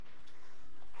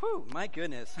Whew, my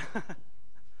goodness.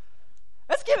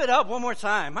 Let's give it up one more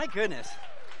time. My goodness.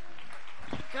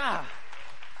 God.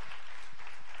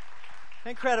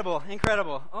 Incredible,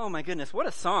 incredible. Oh my goodness, what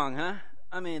a song, huh?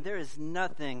 I mean, there is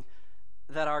nothing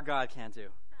that our God can't do.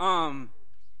 And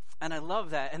I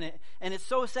love that. And it's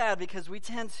so sad because we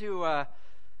tend to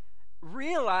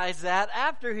realize that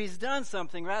after he's done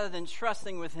something rather than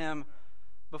trusting with him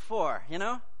before, you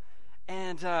know?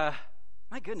 And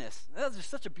my goodness, that was just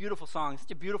such a beautiful song,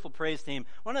 such a beautiful praise team.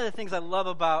 One of the things I love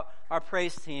about our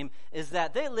praise team is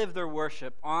that they live their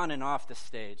worship on and off the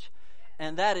stage.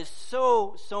 And that is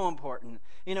so, so important.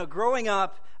 You know, growing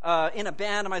up in a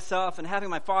band myself and having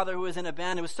my father who was in a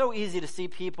band, it was so easy to see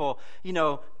people, you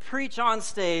know, preach on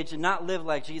stage and not live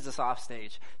like Jesus off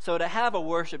stage. So to have a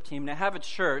worship team, to have a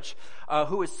church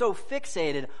who is so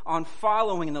fixated on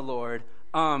following the Lord,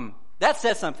 that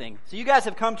says something. So you guys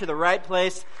have come to the right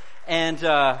place. And,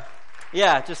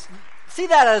 just see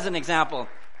that as an example.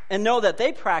 And know that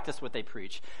they practice what they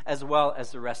preach as well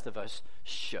as the rest of us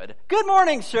should. Good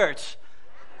morning, church.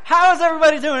 How is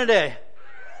everybody doing today?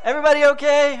 Everybody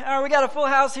okay? We got a full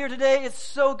house here today. It's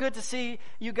so good to see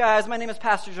you guys. My name is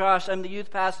Pastor Josh. I'm the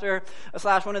youth pastor /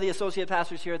 one of the associate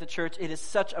pastors here at the church. It is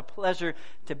such a pleasure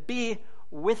to be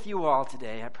with you all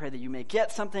today. I pray that you may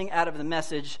get something out of the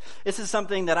message. This is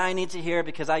something that I need to hear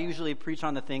because I usually preach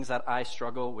on the things that I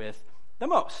struggle with the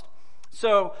most.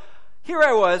 So here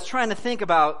I was trying to think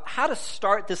about how to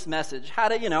start this message.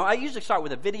 I usually start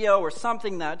with a video or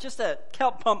something that just to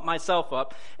help pump myself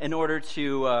up in order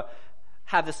to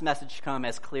have this message come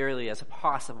as clearly as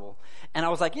possible. And I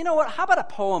was like, you know what, how about a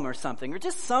poem or something, or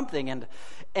just something? And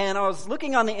I was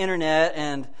looking on the internet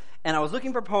and I was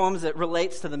looking for poems that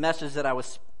relates to the message that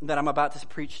I'm about to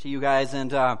preach to you guys.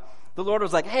 And the Lord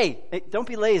was like, hey, don't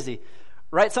be lazy.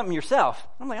 Write something yourself.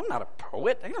 I'm like, I'm not a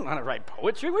poet. I don't know how to write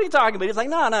poetry. What are you talking about? He's like,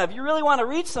 no. If you really want to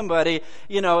reach somebody,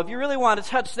 if you really want to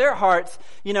touch their hearts,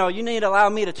 you need to allow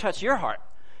me to touch your heart.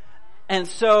 And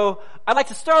so I'd like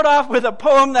to start off with a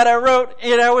poem that I wrote.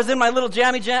 I was in my little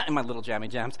jammy jams.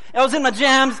 I was in my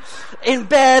jams in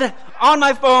bed on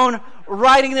my phone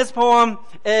writing this poem.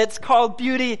 It's called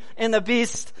Beauty and the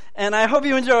Beast. And I hope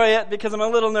you enjoy it because I'm a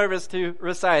little nervous to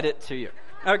recite it to you.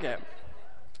 Okay.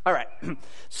 All right.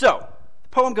 So the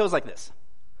poem goes like this.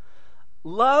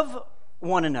 Love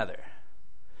one another.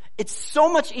 It's so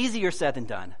much easier said than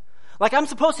done. Like I'm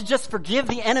supposed to just forgive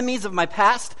the enemies of my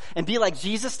past and be like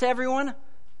Jesus to everyone?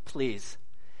 Please.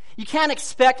 You can't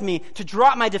expect me to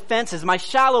drop my defenses, my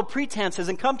shallow pretenses,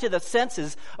 and come to the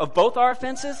senses of both our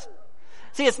offenses?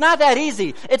 See, it's not that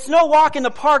easy. It's no walk in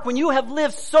the park when you have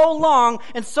lived so long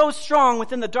and so strong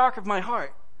within the dark of my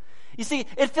heart. You see,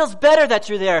 it feels better that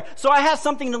you're there, so I have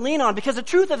something to lean on, because the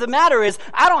truth of the matter is,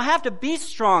 I don't have to be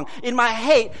strong in my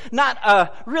hate,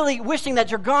 not really wishing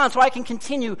that you're gone so I can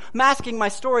continue masking my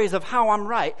stories of how I'm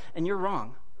right and you're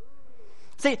wrong.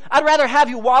 See, I'd rather have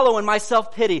you wallow in my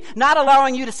self-pity, not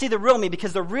allowing you to see the real me,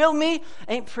 because the real me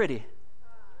ain't pretty.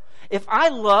 If I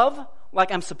love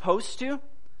like I'm supposed to,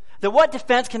 then what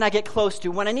defense can I get close to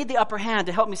when I need the upper hand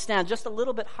to help me stand just a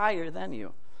little bit higher than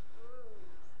you?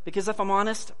 Because if I'm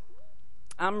honest,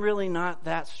 I'm really not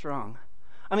that strong.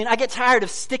 I mean, I get tired of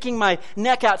sticking my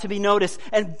neck out to be noticed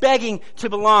and begging to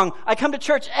belong. I come to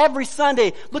church every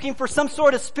Sunday looking for some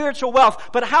sort of spiritual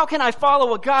wealth, but how can I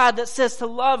follow a God that says to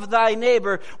love thy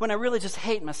neighbor when I really just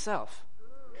hate myself?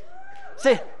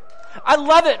 See, I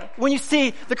love it when you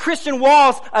see the Christian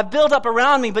walls build up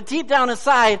around me, but deep down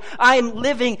inside, I am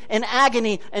living in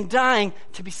agony and dying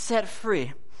to be set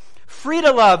free. Free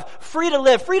to love, free to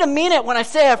live, free to mean it when I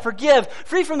say I forgive,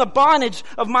 free from the bondage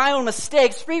of my own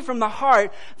mistakes, free from the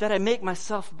heart that I make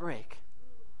myself break.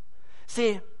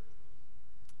 See,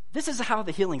 this is how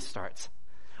the healing starts.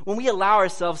 When we allow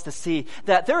ourselves to see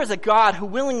that there is a God who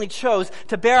willingly chose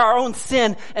to bear our own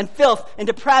sin and filth and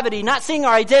depravity, not seeing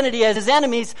our identity as his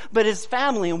enemies, but his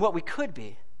family and what we could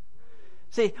be.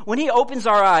 See, when he opens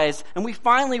our eyes and we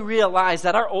finally realize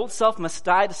that our old self must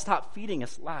die to stop feeding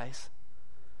us lies.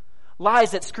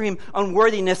 Lies that scream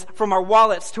unworthiness from our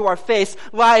wallets to our face.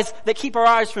 Lies that keep our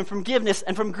eyes from forgiveness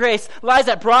and from grace. Lies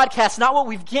that broadcast not what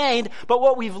we've gained, but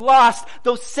what we've lost.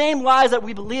 Those same lies that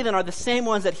we believe in are the same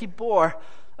ones that he bore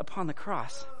upon the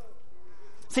cross.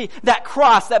 See, that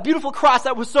cross, that beautiful cross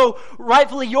that was so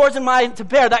rightfully yours and mine to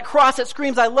bear, that cross that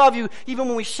screams, I love you, even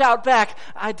when we shout back,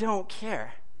 I don't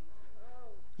care.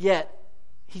 Yet,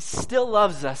 he still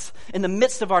loves us in the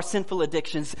midst of our sinful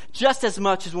addictions just as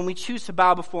much as when we choose to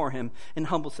bow before him in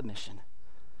humble submission.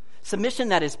 Submission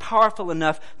that is powerful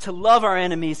enough to love our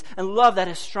enemies and love that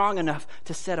is strong enough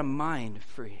to set a mind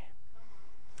free.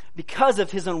 because of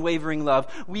his unwavering love.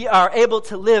 We are able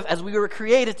to live as we were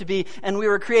created to be, and we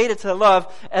were created to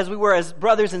love as we were as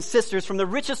brothers and sisters, from the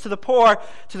richest to the poor,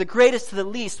 to the greatest to the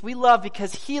least. We love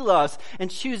because he loves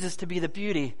and chooses to be the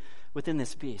beauty within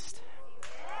this beast.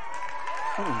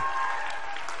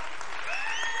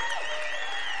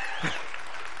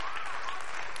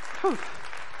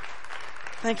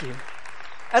 Thank you.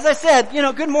 As I said,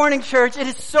 good morning, church. It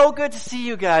is so good to see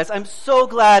you guys. I'm so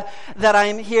glad that I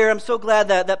am here. I'm so glad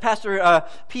that Pastor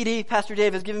PD, Pastor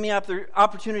Dave, has given me the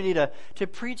opportunity to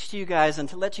preach to you guys and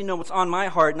to let you know what's on my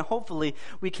heart, and hopefully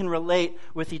we can relate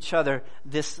with each other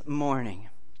this morning.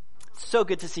 So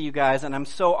good to see you guys, and I'm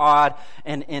so awed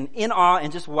and in awe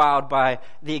and just wowed by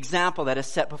the example that is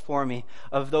set before me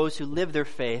of those who live their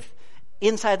faith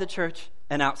inside the church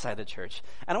and outside the church.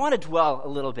 And I want to dwell a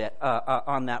little bit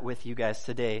on that with you guys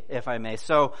today, if I may.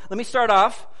 So let me start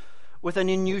off with an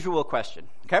unusual question,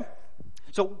 okay?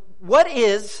 So what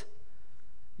is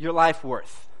your life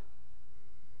worth?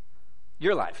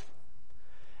 Your life.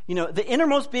 The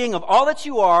innermost being of all that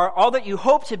you are, all that you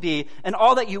hope to be, and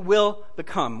all that you will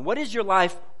become. What is your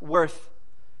life worth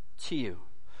to you?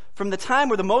 From the time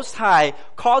where the Most High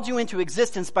called you into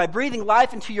existence by breathing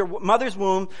life into your mother's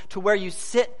womb to where you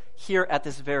sit here at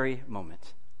this very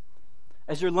moment.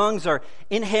 As your lungs are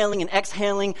inhaling and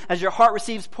exhaling, as your heart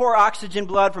receives pure oxygen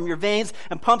blood from your veins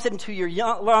and pumps it into your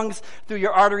lungs through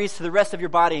your arteries to the rest of your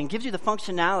body and gives you the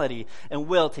functionality and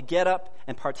will to get up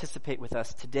and participate with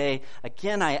us today.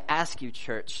 Again, I ask you,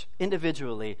 church,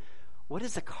 individually, what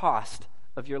is the cost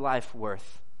of your life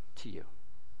worth to you?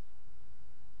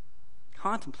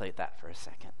 Contemplate that for a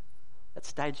second.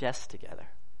 Let's digest together.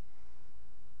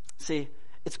 See,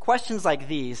 it's questions like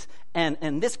these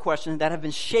and this question that have been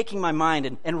shaking my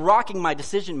mind and rocking my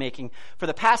decision-making for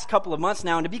the past couple of months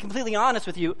now. And to be completely honest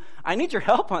with you, I need your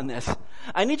help on this.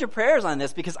 I need your prayers on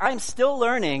this because I'm still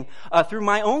learning through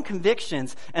my own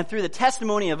convictions and through the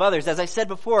testimony of others. As I said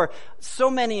before, so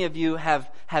many of you have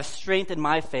strengthened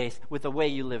my faith with the way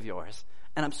you live yours.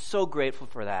 And I'm so grateful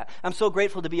for that. I'm so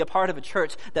grateful to be a part of a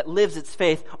church that lives its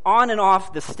faith on and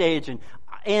off the stage and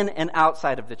in and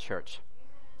outside of the church.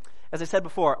 As I said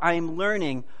before, I am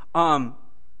learning how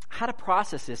to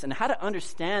process this and how to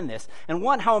understand this. And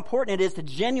one, how important it is to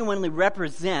genuinely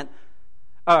represent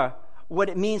what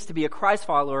it means to be a Christ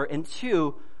follower. And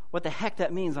two, what the heck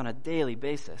that means on a daily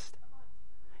basis.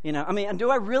 Do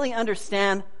I really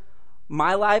understand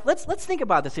my life? Let's think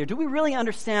about this here. Do we really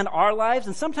understand our lives?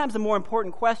 And sometimes the more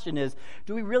important question is,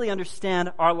 do we really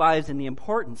understand our lives and the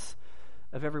importance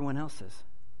of everyone else's?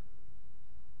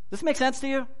 Does this make sense to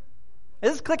you?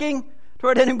 Is this clicking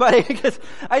toward anybody? Because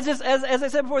as I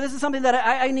said before, this is something that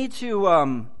I need to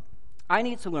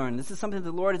learn. This is something that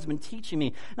the Lord has been teaching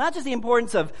me. Not just the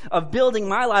importance of building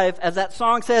my life, as that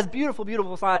song says, beautiful,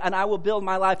 beautiful song, and I will build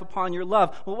my life upon your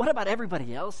love. Well, what about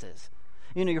everybody else's?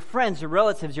 Your friends, your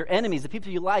relatives, your enemies, the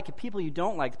people you like, the people you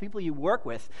don't like, the people you work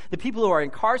with, the people who are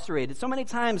incarcerated. So many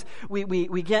times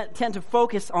we tend to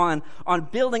focus on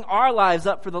building our lives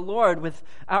up for the Lord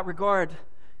without regard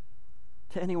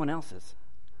to anyone else's.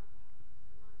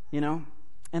 And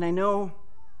I know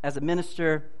as a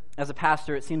minister, as a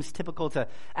pastor, it seems typical to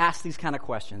ask these kind of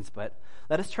questions, but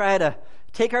let us try to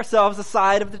take ourselves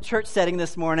aside of the church setting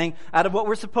this morning, out of what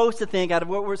we're supposed to think, out of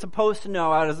what we're supposed to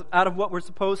know, out of what we're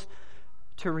supposed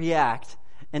to react,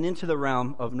 and into the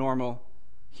realm of normal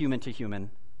human-to-human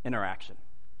interaction.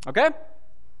 Okay?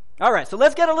 All right, so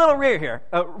let's get a little real here.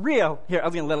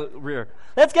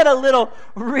 Let's get a little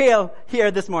real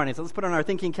here this morning. So let's put on our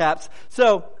thinking caps.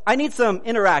 So I need some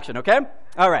interaction, okay?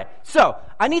 All right. So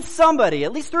I need somebody,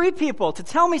 at least 3 people, to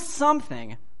tell me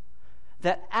something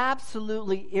that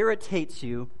absolutely irritates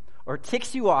you or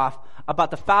ticks you off about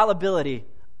the fallibility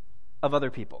of other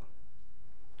people.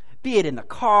 Be it in the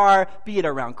car, be it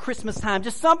around Christmas time,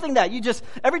 just something that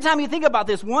every time you think about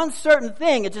this one certain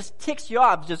thing, it just ticks you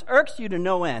off, it just irks you to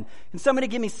no end. Can somebody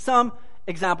give me some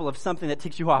example of something that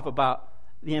ticks you off about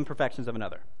the imperfections of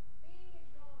another?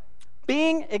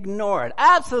 Being ignored.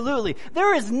 Absolutely.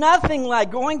 There is nothing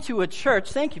like going to a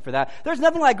church. Thank you for that. There's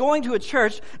nothing like going to a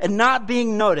church and not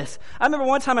being noticed. I remember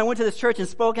one time I went to this church in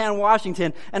Spokane,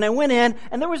 Washington, and I went in,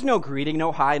 and there was no greeting,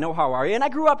 no hi, no how are you. And I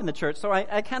grew up in the church, so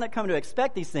I kind of come to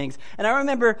expect these things. And I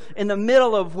remember in the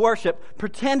middle of worship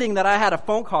pretending that I had a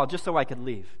phone call just so I could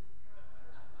leave.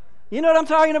 You know what I'm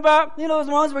talking about? Those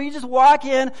ones where you just walk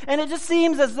in, and it just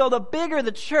seems as though the bigger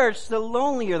the church, the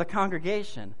lonelier the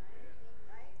congregation.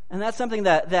 And that's something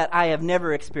that I have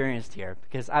never experienced here,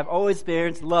 because I've always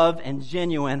experienced love and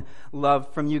genuine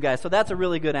love from you guys. So that's a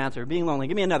really good answer, being lonely.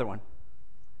 Give me another one.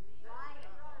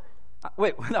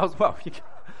 Wait, that was, whoa. All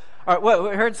right,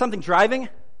 what, heard something driving?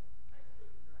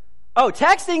 Oh,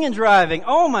 texting and driving.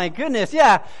 Oh my goodness.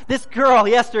 Yeah. This girl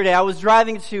yesterday, I was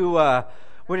driving to,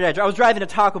 where did I drive? I was driving to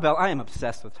Taco Bell. I am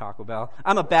obsessed with Taco Bell.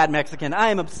 I'm a bad Mexican.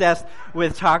 I am obsessed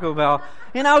with Taco Bell.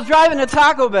 And I was driving to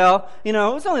Taco Bell, it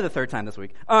was only the third time this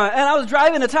week. And I was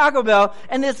driving to Taco Bell,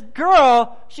 and this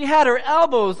girl, she had her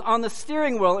elbows on the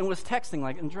steering wheel and was texting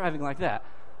and driving like that.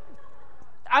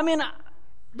 I mean,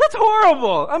 that's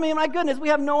horrible. I mean, my goodness, we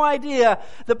have no idea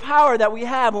the power that we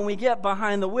have when we get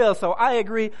behind the wheel. So I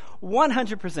agree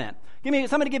 100%.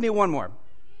 Somebody give me one more.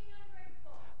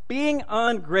 Being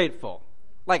ungrateful.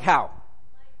 Like how?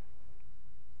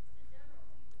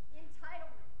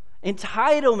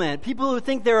 Entitlement. People who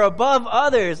think they're above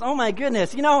others. Oh my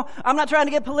goodness. I'm not trying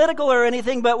to get political or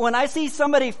anything, but when I see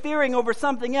somebody fearing over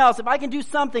something else, if I can do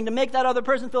something to make that other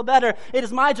person feel better, it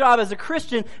is my job as a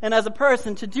Christian and as a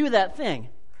person to do that thing.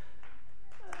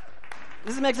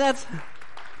 Does it make sense?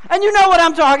 And you know what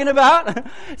I'm talking about.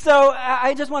 So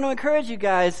I just want to encourage you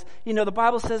guys, the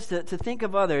Bible says to think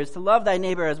of others, to love thy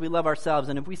neighbor as we love ourselves.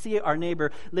 And if we see our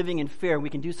neighbor living in fear and we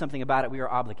can do something about it, we are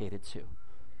obligated to.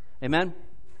 Amen?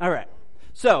 All right.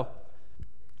 So,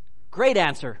 great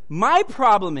answer. My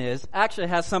problem actually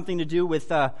has something to do with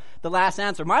the last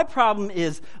answer. My problem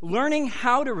is learning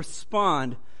how to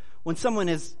respond when someone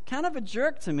is kind of a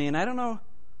jerk to me and I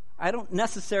don't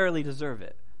necessarily deserve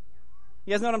it.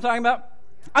 You guys know what I'm talking about?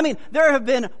 I mean, there have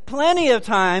been plenty of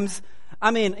times,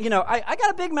 I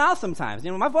got a big mouth sometimes.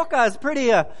 My boca is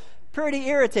pretty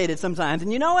irritated sometimes.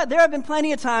 And you know what? There have been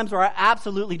plenty of times where I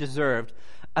absolutely deserved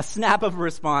a snap of a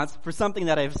response for something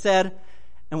that I've said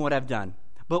and what I've done.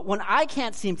 But when I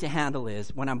can't seem to handle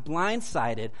is when I'm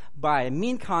blindsided by a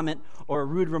mean comment or a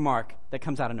rude remark that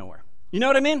comes out of nowhere. You know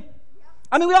what I mean?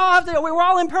 We're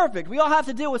all imperfect. We all have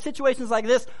to deal with situations like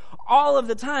this all of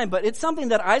the time, but it's something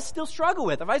that I still struggle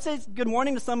with. If I say good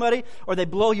morning to somebody, or they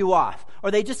blow you off,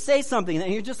 or they just say something,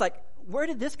 and you're just like, where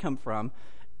did this come from?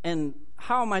 And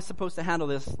how am I supposed to handle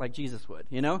this like Jesus would,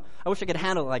 I wish I could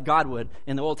handle it like God would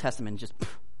in the Old Testament, just,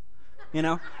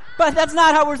 But that's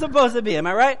not how we're supposed to be, am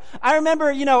I right? I remember,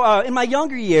 in my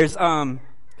younger years,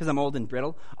 because I'm old and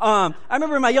brittle, I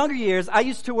remember in my younger years, I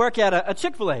used to work at a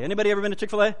Chick-fil-A. Anybody ever been to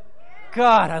Chick-fil-A?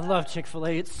 God, I love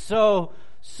Chick-fil-A. It's so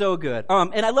good.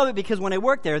 And I love it because when I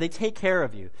worked there, they take care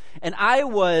of you. And I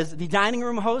was the dining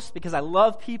room host because I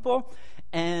love people,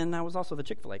 and I was also the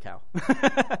Chick-fil-A cow.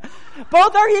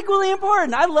 Both are equally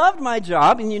important. I loved my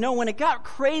job, and when it got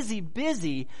crazy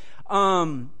busy,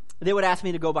 they would ask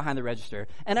me to go behind the register.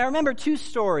 And I remember two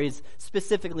stories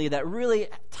specifically that really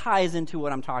ties into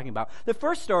what I'm talking about. The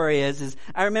first story is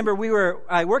I remember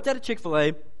I worked at a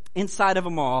Chick-fil-A inside of a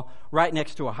mall right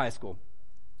next to a high school.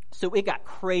 So it got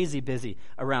crazy busy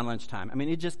around lunchtime.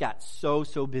 It just got so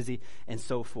busy and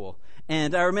so full.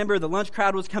 And I remember the lunch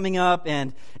crowd was coming up,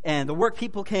 and the work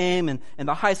people came, and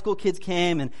the high school kids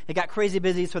came, and it got crazy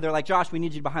busy. So they're like, Josh, we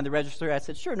need you behind the register. I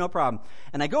said, sure, no problem.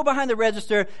 And I go behind the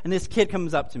register, and this kid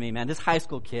comes up to me, man, this high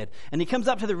school kid. And he comes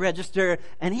up to the register,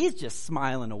 and he's just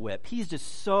smiling a whip. He's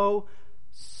just so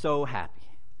happy.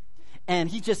 And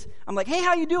I'm like, hey,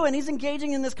 how you doing? He's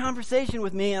engaging in this conversation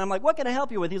with me. And I'm like, what can I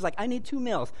help you with? He's like, I need 2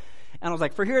 meals. And I was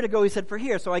like, for here to go? He said, for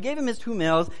here. So I gave him his 2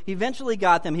 meals. He eventually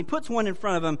got them. He puts one in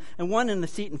front of him and one in the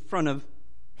seat in front of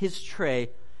his tray.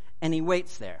 And he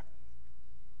waits there.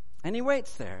 And he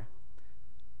waits there.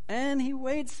 And he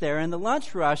waits there. And the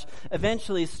lunch rush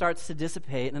eventually starts to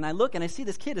dissipate. And I look and I see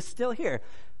this kid is still here.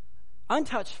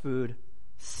 Untouched food.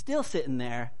 Still sitting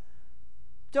there.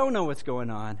 Don't know what's going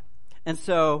on. And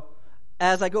so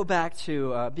as I go back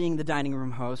to being the dining room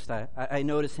host, I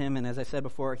notice him, and as I said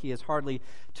before, he has hardly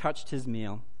touched his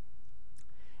meal.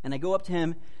 And I go up to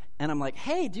him, and I'm like,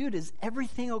 hey, dude, is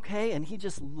everything okay? And he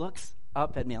just looks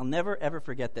up at me. I'll never, ever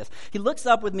forget this. He looks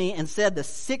up with me and said the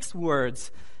 6 words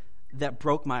that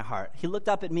broke my heart. He looked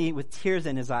up at me with tears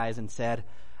in his eyes and said,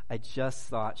 I just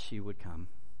thought she would come.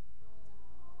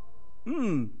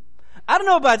 I don't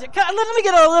know about you. Let me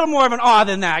get a little more of an awe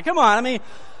than that. Come on.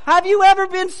 Have you ever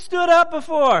been stood up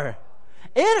before?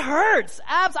 It hurts.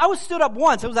 I was stood up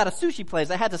once. It was at a sushi place.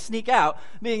 I had to sneak out.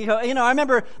 I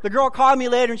remember the girl called me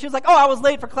later and she was like, oh, I was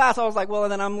late for class. I was like, well,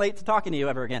 then I'm late to talking to you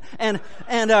ever again.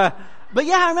 But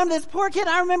yeah, I remember this poor kid.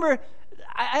 I remember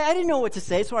I didn't know what to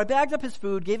say, so I bagged up his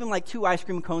food, gave him like 2 ice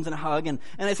cream cones and a hug, and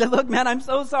I said, look, man, I'm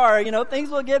so sorry, things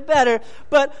will get better.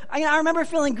 But I remember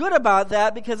feeling good about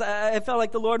that because I felt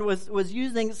like the Lord was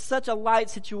using such a light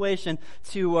situation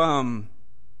to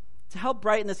help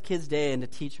brighten this kid's day and to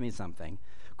teach me something.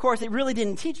 Of course, it really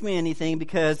didn't teach me anything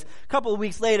because a couple of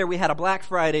weeks later we had a Black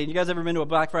Friday. You guys ever been to a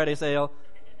Black Friday sale?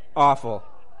 Awful.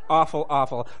 Awful,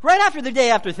 awful. Right after the day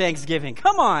after Thanksgiving.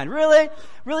 Come on, really?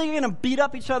 Really, you're going to beat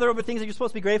up each other over things that you're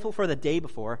supposed to be grateful for the day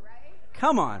before? Right?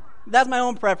 Come on. That's my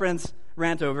own preference.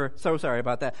 Rant over. So sorry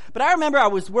about that. But I remember I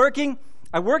worked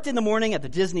in the morning at the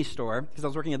Disney store, because I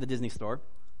was working at the Disney store.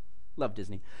 Love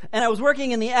Disney. And I was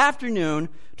working in the afternoon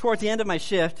towards the end of my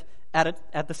shift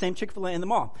at the same Chick-fil-A in the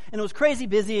mall. And it was crazy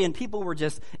busy, and people were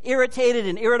just irritated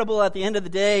and irritable at the end of the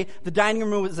day. The dining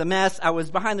room was a mess. I was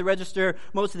behind the register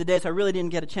most of the day, so I really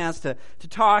didn't get a chance to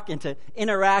talk and to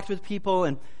interact with people.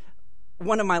 And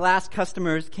one of my last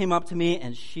customers came up to me,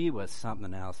 and she was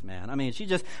something else, man. I mean, have you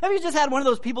just had one of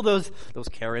those people, those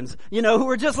Karens, who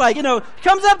were just like,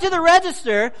 comes up to the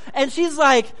register, and she's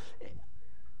like,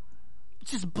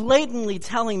 just blatantly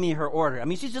telling me her order. I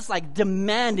mean, she's just like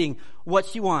demanding what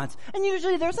she wants. And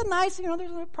usually there's a nice,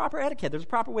 there's a proper etiquette. There's a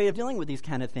proper way of dealing with these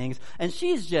kind of things. And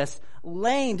she's just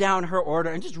laying down her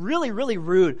order and just really, really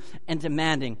rude and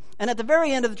demanding. And at the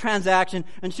very end of the transaction,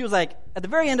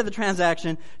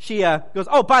 she goes,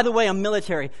 oh, by the way, I'm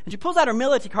military. And she pulls out her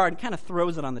military card and kind of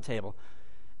throws it on the table.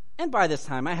 And by this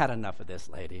time, I had enough of this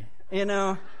lady,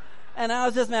 And I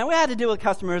was just, man, we had to deal with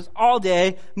customers all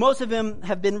day. Most of them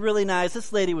have been really nice.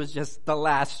 This lady was just the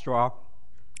last straw.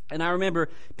 And I remember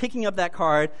picking up that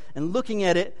card and looking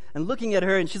at it and looking at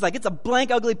her, and she's like, it's a blank,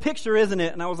 ugly picture, isn't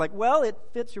it? And I was like, well, it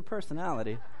fits your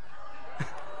personality.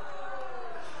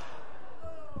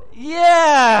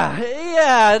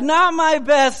 Yeah, not my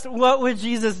best what would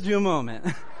Jesus do moment.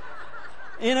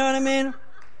 You know what I mean?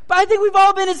 But I think we've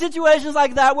all been in situations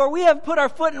like that where we have put our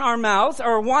foot in our mouths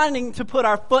or wanting to put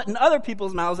our foot in other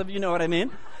people's mouths, if you know what I mean.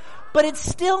 But it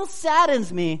still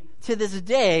saddens me to this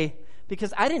day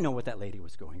because I didn't know what that lady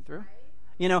was going through.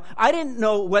 I didn't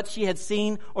know what she had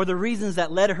seen or the reasons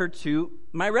that led her to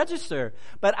my register.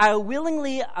 But I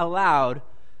willingly allowed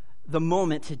the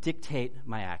moment to dictate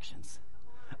my actions.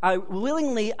 I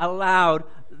willingly allowed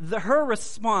her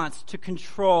response to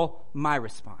control my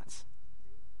response.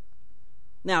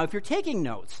 Now, if you're taking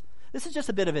notes, this is just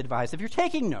a bit of advice. If you're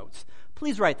taking notes,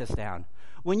 please write this down.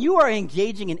 When you are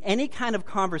engaging in any kind of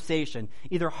conversation,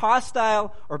 either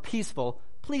hostile or peaceful,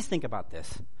 please think about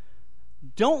this.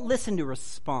 Don't listen to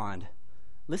respond.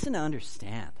 Listen to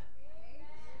understand.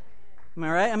 Am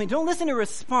I right? I mean, don't listen to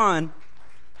respond.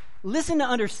 Listen to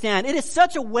understand. It is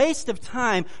such a waste of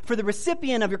time for the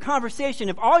recipient of your conversation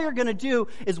if all you're going to do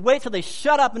is wait till they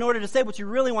shut up in order to say what you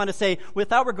really want to say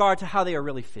without regard to how they are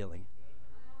really feeling.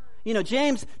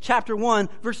 James chapter 1,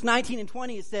 verse 19 and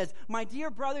 20, it says, my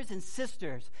dear brothers and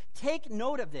sisters, take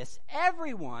note of this.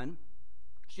 Everyone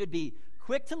should be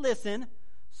quick to listen,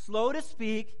 slow to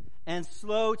speak, and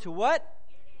slow to what?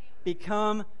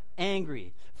 Become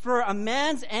angry. For a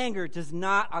man's anger does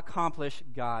not accomplish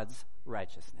God's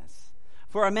righteousness.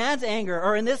 For a man's anger,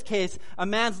 or in this case, a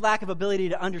man's lack of ability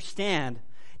to understand,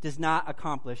 does not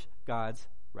accomplish God's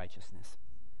righteousness.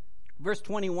 Verse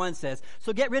 21 says,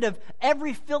 so get rid of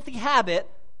every filthy habit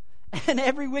and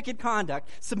every wicked conduct.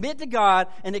 Submit to God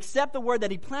and accept the word that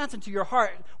he plants into your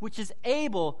heart, which is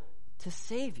able to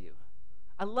save you.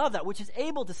 I love that, which is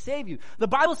able to save you. The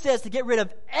Bible says to get rid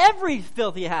of every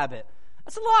filthy habit.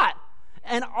 That's a lot.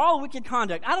 And all wicked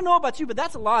conduct. I don't know about you, but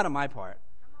that's a lot on my part.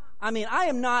 I mean, I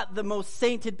am not the most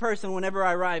sainted person whenever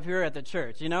I arrive here at the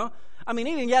church, I mean,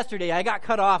 even yesterday, I got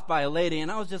cut off by a lady,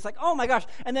 and I was just like, oh my gosh.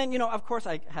 And then, of course,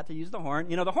 I had to use the horn.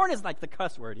 The horn is like the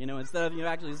cuss word, instead of you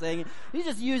actually saying it. You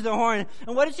just use the horn.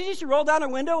 And what did she do? She rolled down her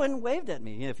window and waved at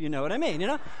me, if you know what I mean,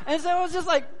 And so I was just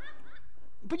like,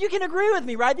 but you can agree with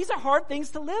me, right? These are hard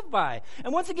things to live by.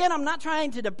 And once again, I'm not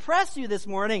trying to depress you this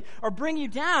morning or bring you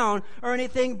down or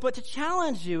anything, but to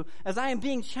challenge you as I am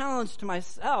being challenged to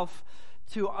myself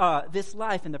to this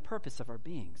life and the purpose of our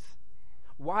beings.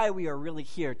 Why we are really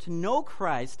here, to know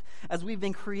Christ as we've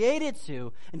been created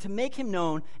to, and to make him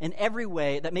known in every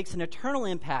way that makes an eternal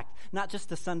impact, not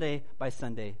just a Sunday by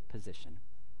Sunday position.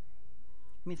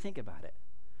 I mean, think about it.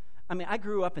 I mean, I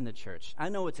grew up in the church. I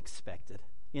know it's expected.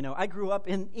 I grew up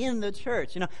in the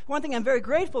church. One thing, I'm very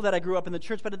grateful that I grew up in the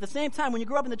church, but at the same time, when you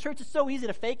grow up in the church, it's so easy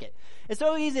to fake it. It's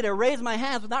so easy to raise my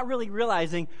hands without really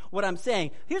realizing what I'm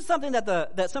saying. Here's something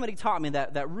that somebody taught me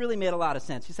that really made a lot of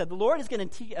sense. He said, the Lord is going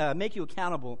to make you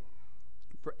accountable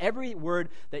for every word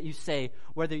that you say,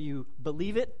 whether you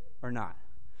believe it or not.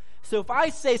 So if I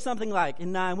say something like,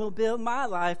 and I will build my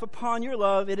life upon your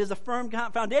love, it is a firm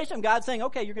foundation. God's saying,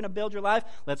 okay, you're going to build your life.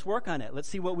 Let's work on it. Let's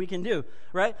see what we can do,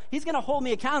 right? He's going to hold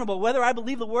me accountable whether I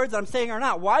believe the words that I'm saying or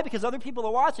not. Why? Because other people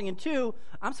are watching. And two,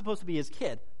 I'm supposed to be his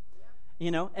kid,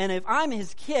 And if I'm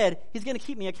his kid, he's going to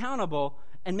keep me accountable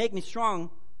and make me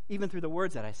strong even through the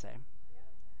words that I say.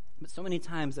 But so many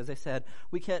times, as I said,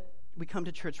 we come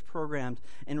to church programmed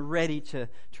and ready to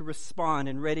respond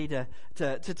and ready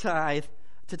to tithe,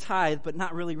 but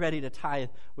not really ready to tithe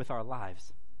with our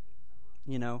lives.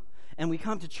 You know? And we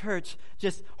come to church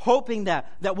just hoping that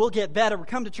we'll get better. We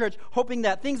come to church hoping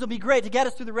that things will be great to get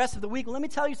us through the rest of the week. Well, let me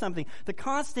tell you something. The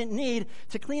constant need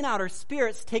to clean out our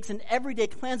spirits takes an everyday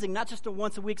cleansing, not just a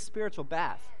once-a-week spiritual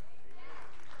bath.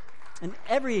 An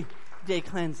everyday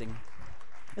cleansing.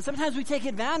 And sometimes we take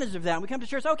advantage of that. We come to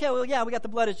church, okay, well, yeah, we got the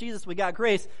blood of Jesus. We got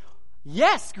grace.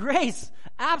 Yes, grace.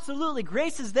 Absolutely.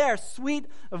 Grace is there. Sweet,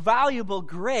 valuable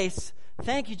grace.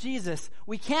 Thank you, Jesus.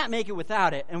 We can't make it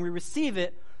without it. And we receive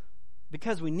it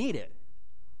because we need it.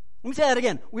 Let me say that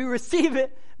again. We receive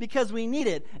it because we need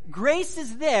it. Grace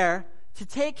is there to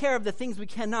take care of the things we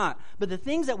cannot. But the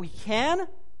things that we can,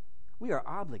 we are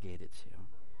obligated to.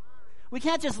 We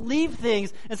can't just leave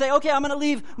things and say, okay, I'm going to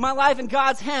leave my life in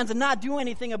God's hands and not do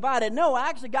anything about it. No,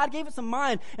 actually, God gave us a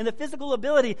mind and the physical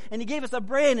ability, and He gave us a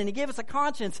brain, and He gave us a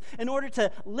conscience in order to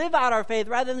live out our faith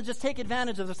rather than just take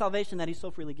advantage of the salvation that He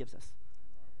so freely gives us.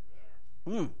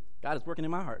 God is working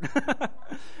in my heart.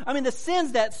 I mean, the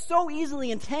sins that so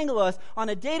easily entangle us on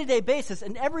a day-to-day basis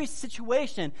in every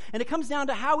situation, and it comes down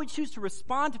to how we choose to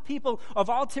respond to people of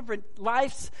all different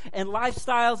lives and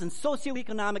lifestyles and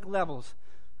socioeconomic levels.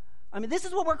 I mean, this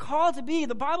is what we're called to be.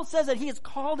 The Bible says that He has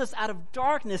called us out of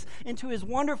darkness into His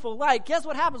wonderful light. Guess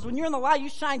what happens? When you're in the light, you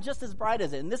shine just as bright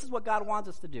as it. And this is what God wants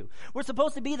us to do. We're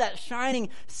supposed to be that shining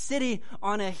city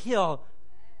on a hill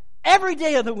every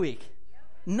day of the week.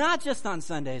 Not just on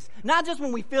Sundays. Not just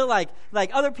when we feel like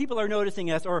other people are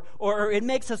noticing us or it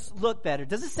makes us look better.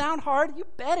 Does it sound hard? You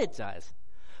bet it does.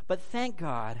 But thank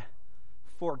God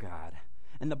for God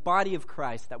and the body of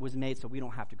Christ that was made so we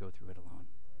don't have to go through it alone.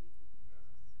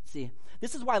 See,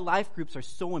 this is why life groups are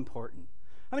so important.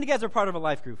 How many of you guys are part of a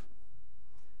life group?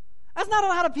 That's not a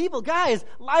lot of people. Guys,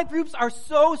 life groups are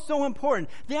so important.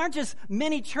 They aren't just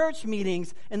mini church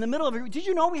meetings in the middle of it. Did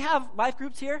you know we have life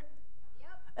groups here?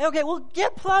 Yep. Okay, well,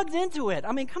 get plugged into it.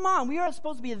 I mean, come on. We are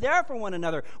supposed to be there for one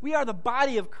another. We are the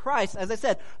body of Christ. As I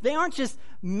said, they aren't just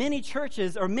mini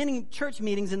churches or mini church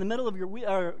meetings in the middle of your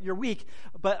week,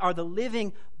 but are the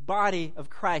living body of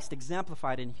Christ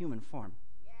exemplified in human form.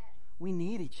 We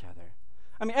need each other.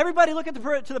 I mean, everybody look at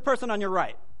to the person on your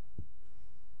right.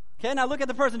 Okay, now look at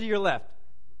the person to your left.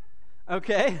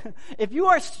 Okay? If you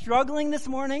are struggling this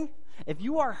morning, if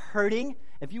you are hurting,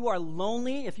 if you are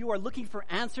lonely, if you are looking for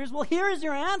answers, well, here is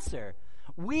your answer.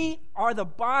 We are the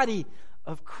body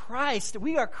of Christ.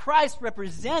 We are Christ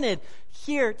represented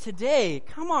here today.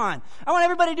 Come on. I want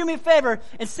everybody to do me a favor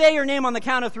and say your name on the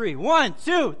count of 3. 1,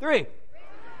 2, 3.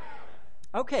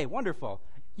 Okay, wonderful.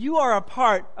 You are a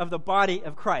part of the body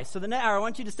of Christ. So I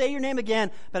want you to say your name again,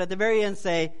 but at the very end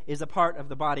say, is a part of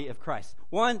the body of Christ.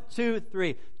 1, 2,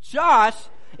 3. Josh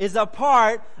is a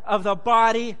part of the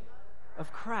body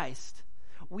of Christ.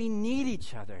 We need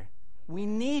each other. We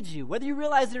need you, whether you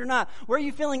realize it or not. Whether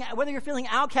you're feeling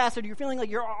outcast or you're feeling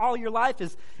like all your life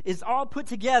is all put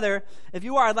together. If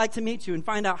you are, I'd like to meet you and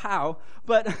find out how.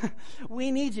 But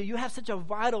we need you. You have such a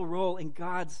vital role in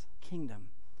God's kingdom,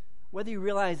 whether you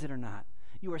realize it or not.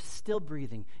 You are still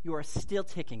breathing. You are still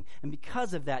ticking. And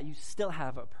because of that, you still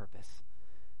have a purpose.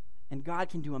 And God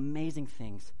can do amazing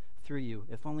things through you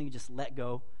if only you just let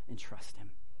go and trust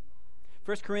Him.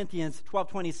 1 Corinthians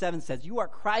 12:27 says, you are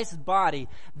Christ's body.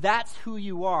 That's who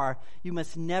you are. You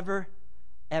must never,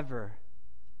 ever,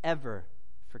 ever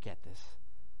forget this.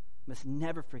 You must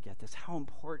never forget this, how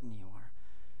important you are.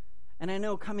 And I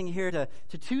know coming here to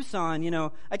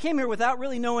Tucson, I came here without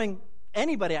really knowing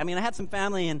anybody. I mean, I had some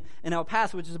family in El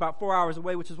Paso, which is about 4 hours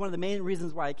away, which is one of the main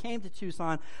reasons why I came to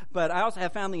Tucson. But I also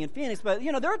have family in Phoenix. But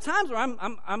there are times where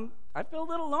I feel a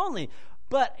little lonely.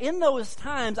 But in those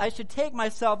times, I should take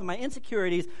myself and my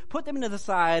insecurities, put them to the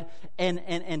side,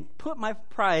 and put my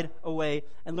pride away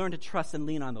and learn to trust and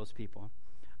lean on those people.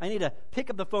 I need to pick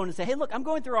up the phone and say, hey, look, I'm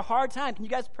going through a hard time. Can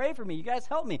you guys pray for me? You guys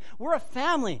help me. We're a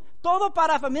family. Todo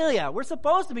para familia. We're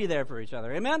supposed to be there for each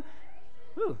other. Amen?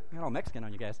 Whew, got all Mexican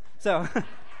on you guys. So,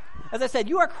 as I said,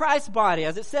 you are Christ's body,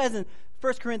 as it says in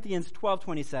 1 Corinthians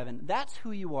 12:27. That's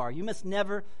who you are. You must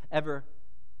never, ever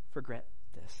forget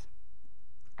this.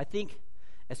 I think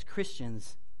as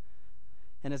Christians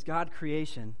and as God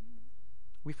creation,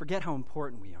 we forget how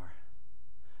important we are.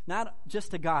 Not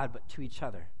just to God, but to each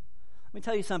other. Let me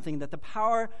tell you something, that the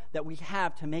power that we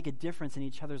have to make a difference in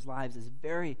each other's lives is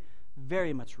very,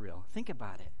 very much real. Think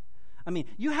about it. I mean,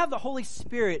 you have the Holy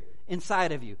Spirit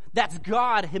inside of you. That's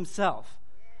God Himself.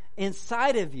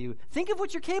 inside of you, think of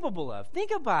what you're capable of.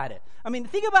 Think about it. I mean,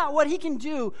 think about what he can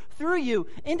do through you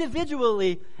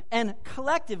individually and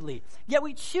collectively. Yet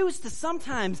we choose to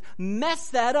sometimes mess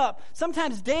that up,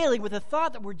 sometimes daily, with the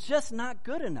thought that we're just not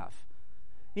good enough.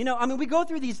 You know, I mean, we go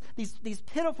through these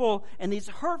pitiful and these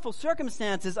hurtful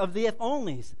circumstances of the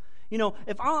if-onlys. You know,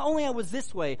 if only I was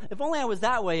this way, if only I was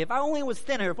that way, if I only was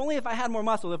thinner, if only if I had more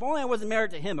muscle, if only I wasn't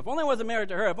married to him, if only I wasn't married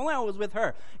to her, if only I was with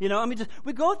her. You know, I mean,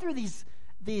 we go through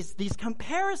these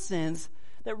comparisons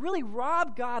that really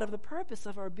rob God of the purpose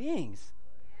of our beings.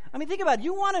 I mean, think about it.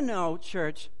 You want to know,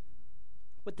 church,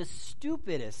 what the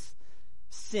stupidest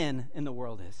sin in the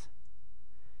world is.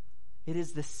 It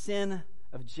is the sin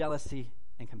of jealousy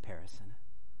and comparison.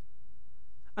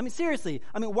 I mean, seriously,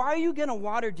 why are you going to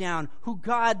water down who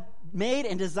God made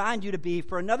and designed you to be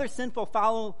for another sinful,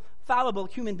 fallible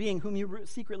human being whom you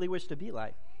secretly wish to be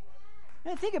like?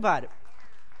 And think about it.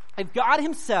 If God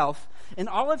himself, in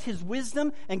all of his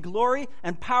wisdom and glory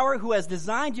and power, who has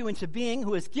designed you into being,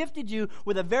 who has gifted you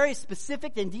with a very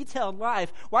specific and detailed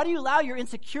life, why do you allow your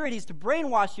insecurities to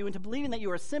brainwash you into believing that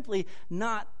you are simply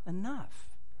not enough?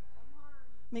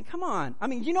 I mean, come on. I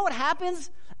mean, you know what happens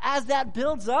as that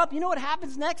builds up? You know what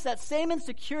happens next? That same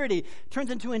insecurity turns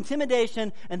into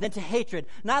intimidation and then to hatred,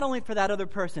 not only for that other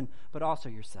person, but also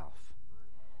yourself.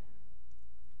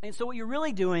 And so what you're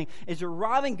really doing is you're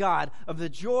robbing God of the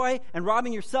joy and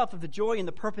robbing yourself of the joy and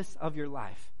the purpose of your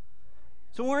life.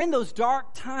 So when we're in those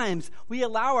dark times, we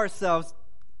allow ourselves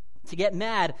to get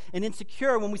mad and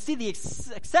insecure when we see the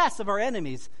excess of our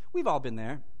enemies. We've all been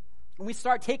there. And we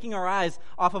start taking our eyes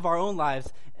off of our own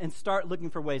lives and start looking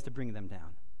for ways to bring them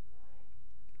down.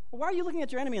 Well, why are you looking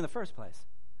at your enemy in the first place?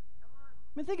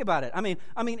 I mean, think about it. I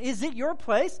mean, is it your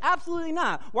place? Absolutely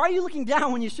not. Why are you looking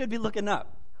down when you should be looking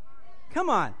up? Come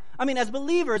on. I mean, as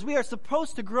believers, we are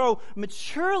supposed to grow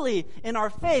maturely in our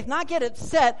faith, not get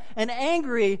upset and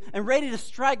angry and ready to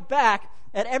strike back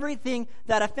at everything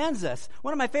that offends us.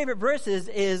 One of my favorite verses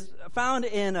is found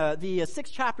in the 6th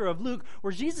chapter of Luke,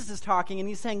 where Jesus is talking and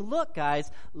he's saying, look, guys,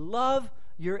 love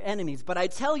your enemies. But I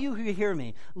tell you who hear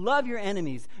me, love your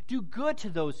enemies. Do good to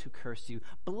those who curse you.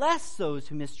 Bless those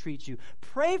who mistreat you.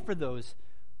 Pray for those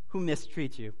who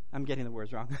mistreat you. I'm getting the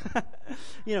words wrong.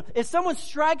 You know, if someone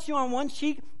strikes you on one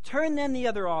cheek, turn them the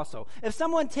other also. If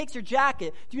someone takes your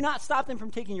jacket, do not stop them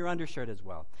from taking your undershirt as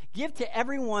well. Give to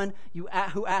everyone who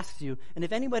asks you, and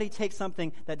if anybody takes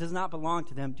something that does not belong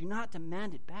to them, do not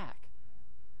demand it back.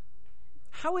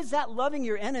 How is that loving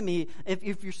your enemy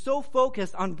if you're so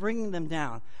focused on bringing them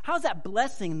down? How is that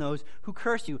blessing those who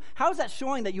curse you? How is that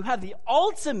showing that you have the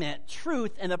ultimate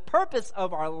truth and the purpose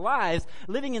of our lives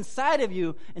living inside of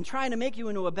you and trying to make you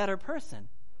into a better person?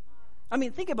 I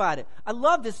mean, think about it. I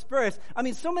love this verse. I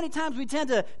mean, so many times we tend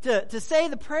to say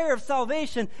the prayer of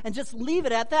salvation and just leave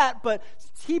it at that, but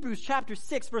Hebrews chapter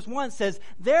 6 verse 1 says,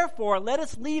 therefore, let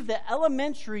us leave the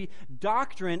elementary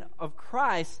doctrine of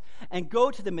Christ and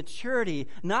go to the maturity,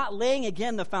 not laying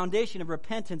again the foundation of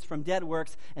repentance from dead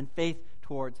works and faith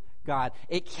towards God.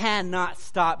 It cannot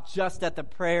stop just at the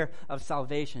prayer of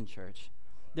salvation, church.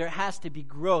 There has to be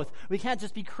growth. We can't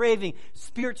just be craving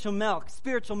spiritual milk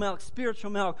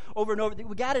over and over.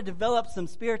 We got to develop some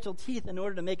spiritual teeth in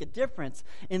order to make a difference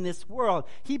in this world.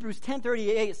 Hebrews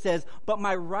 10:38 says, but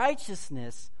my righteous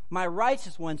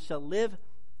one shall live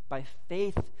by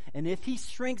faith, and if he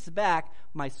shrinks back,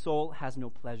 my soul has no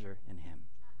pleasure in him.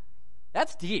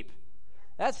 That's deep.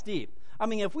 That's deep. I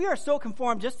mean, if we are so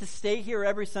conformed just to stay here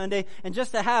every Sunday and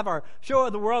just to have our show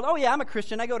of the world, oh yeah, I'm a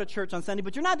Christian, I go to church on Sunday,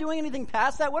 but you're not doing anything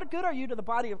past that, what good are you to the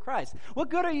body of Christ?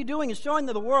 What good are you doing in showing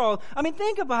to the world? I mean,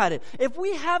 think about it. If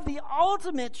we have the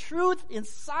ultimate truth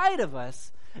inside of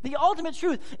us, the ultimate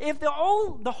truth, if the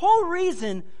whole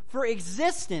reason for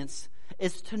existence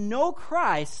is to know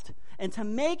Christ and to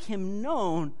make him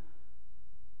known,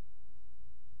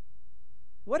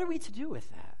 what are we to do with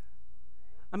that?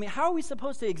 I mean, how are we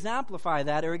supposed to exemplify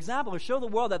that or show the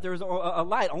world that there's a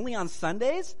light only on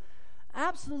Sundays?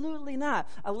 Absolutely not.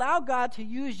 Allow God to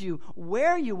use you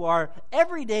where you are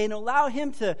every day and allow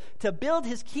him to build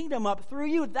his kingdom up through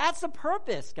you. That's the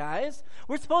purpose, guys.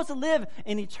 We're supposed to live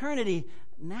in eternity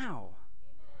now.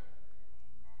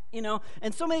 You know,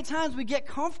 and so many times we get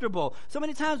comfortable. So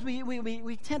many times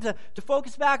we tend to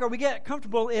focus back, or we get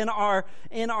comfortable in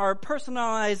our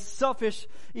personalized, selfish,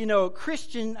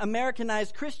 Christian,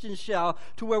 Americanized Christian shell,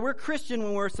 to where we're Christian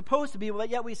when we're supposed to be, but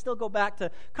yet we still go back to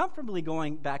comfortably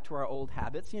going back to our old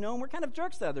habits, and we're kind of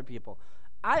jerks to other people.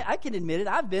 I can admit it.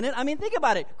 I've been it. I mean, think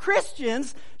about it.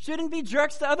 Christians shouldn't be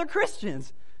jerks to other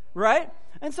Christians, right?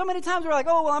 And so many times we're like,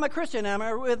 oh, well, I'm a Christian and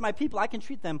I'm with my people. I can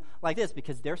treat them like this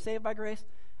because they're saved by grace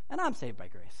and I'm saved by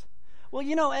grace.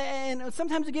 Well, and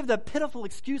sometimes we give the pitiful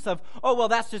excuse of, oh, well,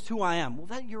 that's just who I am.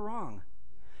 Well, you're wrong.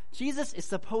 Jesus is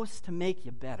supposed to make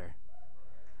you better.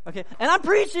 Okay? And I'm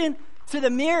preaching to the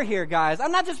mirror here, guys.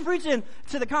 I'm not just preaching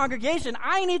to the congregation.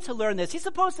 I need to learn this. He's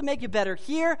supposed to make you better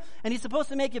here, and he's supposed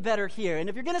to make you better here. And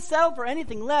if you're going to settle for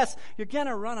anything less, you're going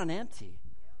to run on empty.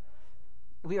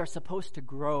 We are supposed to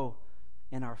grow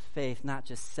in our faith, not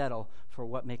just settle for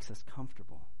what makes us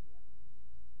comfortable.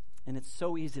 And it's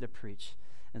so easy to preach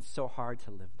and so hard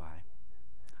to live by.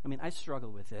 I mean, I struggle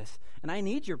with this, and I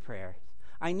need your prayer.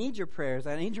 I need your prayers.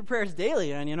 I need your prayers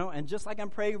daily, and just like I'm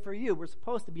praying for you, we're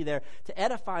supposed to be there to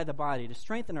edify the body, to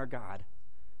strengthen our God,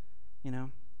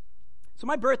 So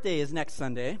my birthday is next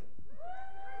Sunday.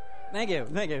 Thank you.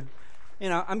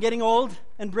 I'm getting old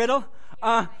and brittle.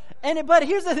 But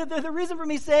here's the reason for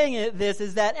me saying this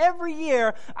is that every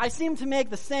year I seem to make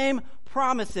the same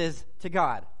promises to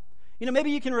God.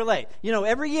 Maybe you can relate.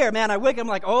 Every year, man, I wake up, I'm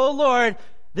like, oh, Lord,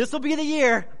 this will be the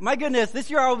year. My goodness, this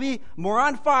year I will be more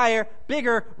on fire,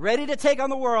 bigger, ready to take on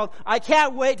the world. I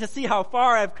can't wait to see how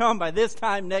far I've come by this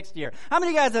time next year. How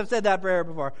many of you guys have said that prayer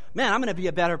before? Man, I'm going to be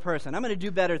a better person. I'm going to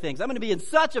do better things. I'm going to be in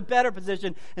such a better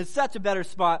position, in such a better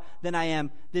spot than I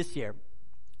am this year.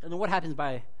 And then what happens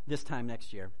by this time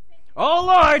next year? Oh,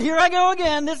 Lord, here I go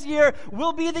again. This year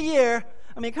will be the year.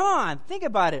 I mean, come on, think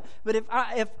about it. But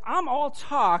if I'm all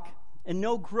talk and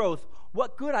no growth,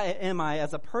 what good am I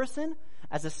as a person,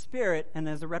 as a spirit, and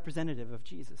as a representative of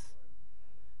Jesus?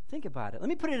 Think about it. Let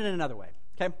me put it in another way,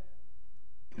 okay?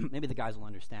 Maybe the guys will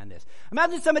understand this.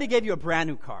 Imagine somebody gave you a brand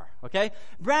new car, okay?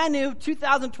 Brand new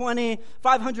 2020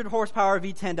 500 horsepower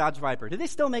V10 Dodge Viper. Do they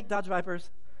still make Dodge Vipers?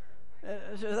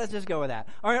 Let's just go with that.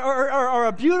 Or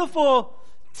a beautiful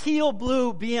teal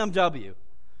blue BMW.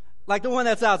 Like the one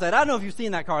that's outside. I don't know if you've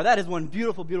seen that car. That is one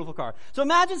beautiful, beautiful car. So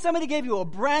imagine somebody gave you a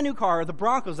brand new car, the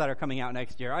Broncos that are coming out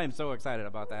next year. I am so excited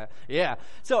about that. Yeah.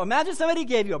 So imagine somebody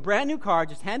gave you a brand new car,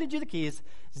 just handed you the keys,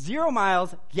 0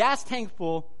 miles, gas tank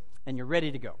full, and you're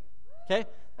ready to go. Okay?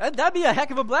 That'd be a heck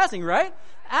of a blessing, right?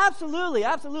 Absolutely,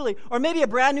 absolutely. Or maybe a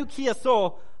brand new Kia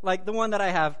Soul, like the one that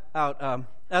I have out.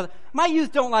 My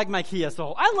youth don't like my Kia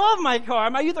Soul. I love my car.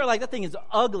 My youth are like, that thing is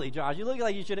ugly, Josh. You look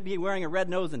like you should be wearing a red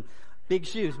nose and big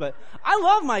shoes, but I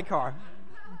love my car.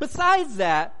 Besides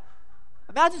that,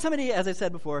 imagine somebody, as I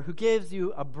said before, who gives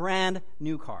you a brand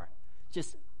new car,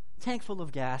 just tank full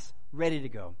of gas, ready to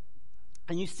go.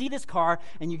 And you see this car,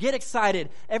 and you get excited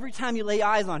every time you lay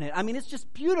eyes on it. I mean, it's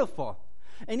just beautiful.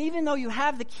 And even though you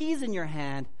have the keys in your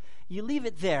hand, you leave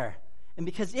it there. And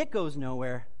because it goes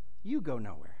nowhere, you go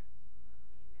nowhere.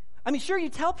 I mean, sure, you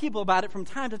tell people about it from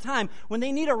time to time. When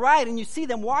they need a ride and you see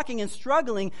them walking and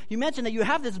struggling, you mention that you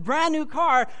have this brand new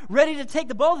car ready to take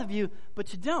the both of you,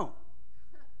 but you don't.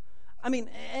 I mean,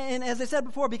 and as I said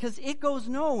before, because it goes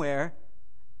nowhere,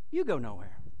 you go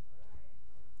nowhere.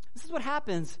 This is what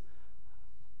happens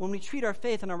when we treat our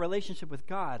faith and our relationship with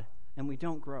God and we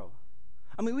don't grow.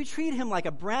 I mean, we treat him like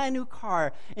a brand new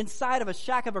car inside of a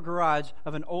shack of a garage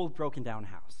of an old broken down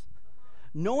house.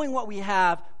 Knowing what we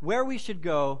have, where we should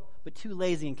go, but too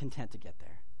lazy and content to get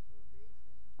there.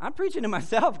 I'm preaching to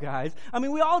myself, guys. I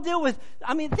mean, we all deal with,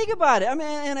 think about it. I mean,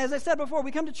 and as I said before,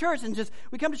 we come to church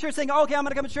saying, oh, okay, I'm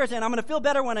going to come to church and I'm going to feel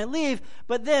better when I leave.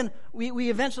 But then we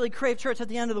eventually crave church at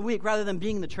the end of the week rather than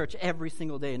being the church every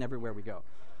single day and everywhere we go.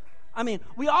 I mean,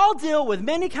 we all deal with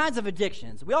many kinds of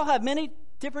addictions. We all have many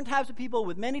different types of people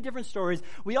with many different stories.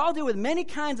 We all deal with many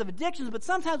kinds of addictions, but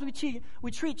sometimes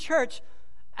we treat church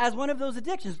as one of those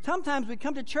addictions. Sometimes we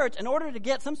come to church in order to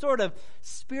get some sort of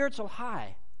spiritual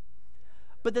high.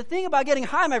 But the thing about getting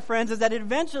high, my friends, is that it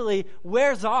eventually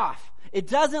wears off. It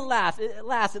doesn't last.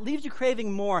 It leaves you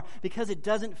craving more because it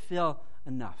doesn't feel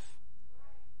enough.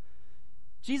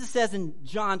 Jesus says in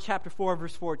John chapter 4,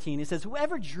 verse 14, he says,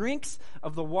 whoever drinks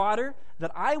of the water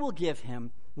that I will give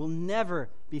him will never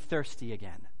be thirsty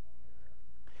again.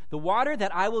 The water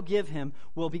that I will give him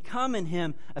will become in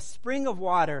him a spring of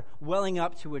water welling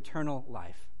up to eternal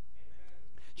life.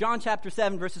 John chapter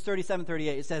 7, verses 37-38,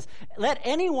 it says, let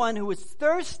anyone who is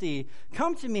thirsty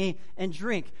come to me and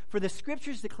drink, for the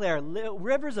scriptures declare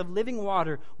rivers of living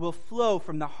water will flow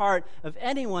from the heart of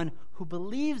anyone who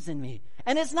believes in me.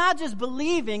 And it's not just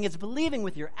believing, it's believing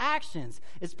with your actions.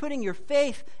 It's putting your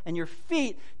faith and your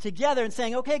feet together and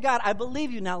saying, okay, God, I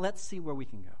believe you. Now let's see where we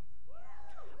can go.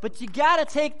 But you got to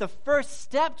take the first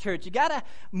step, church. You got to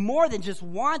more than just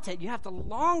want it. You have to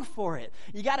long for it.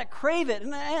 You got to crave it.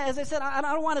 And as I said, I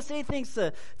don't want to say things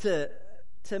to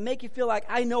to make you feel like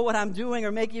I know what I'm doing,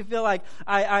 or make you feel like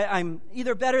I'm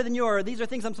either better than you, or these are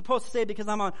things I'm supposed to say because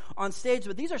I'm on stage.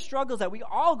 But these are struggles that we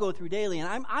all go through daily.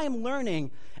 And I am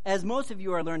learning, as most of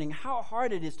you are learning, how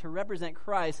hard it is to represent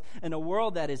Christ in a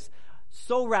world that is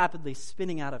so rapidly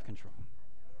spinning out of control.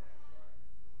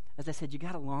 As I said, you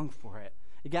got to long for it.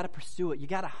 You got to pursue it. You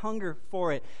got to hunger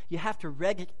for it. You have to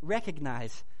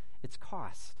recognize its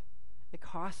cost. It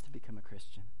costs to become a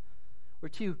Christian. We're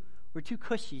too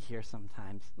cushy here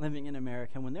sometimes, living in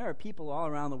America, when there are people all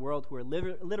around the world who are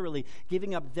literally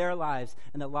giving up their lives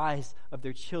and the lives of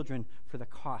their children for the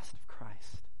cost of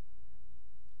Christ.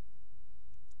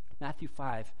 Matthew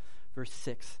 5, verse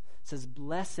 6 says,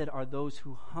 "Blessed are those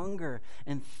who hunger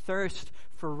and thirst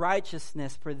for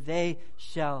righteousness, for they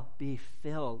shall be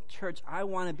filled." Church, I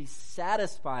want to be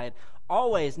satisfied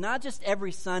always, not just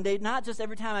every Sunday, not just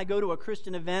every time I go to a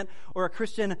Christian event or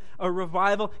a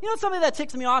revival. You know, something that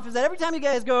ticks me off is that every time you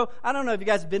guys go, I don't know if you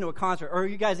guys have been to a concert or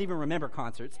you guys even remember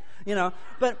concerts,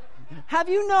 but have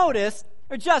you noticed,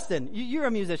 or Justin, you're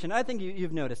a musician, I think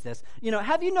you've noticed this,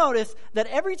 have you noticed that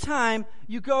every time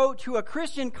you go to a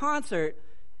Christian concert,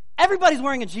 everybody's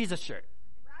wearing a Jesus shirt?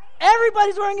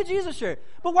 Everybody's wearing a Jesus shirt.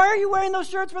 But why are you wearing those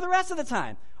shirts for the rest of the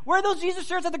time? Wear those Jesus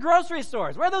shirts at the grocery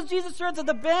stores. Wear those Jesus shirts at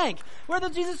the bank. Wear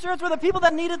those Jesus shirts for the people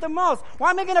that need it the most. Why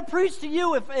am I going to preach to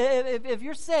you if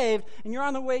you're saved and you're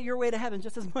on your way to heaven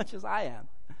just as much as I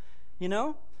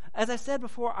am? As I said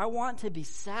before, I want to be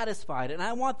satisfied, and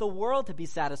I want the world to be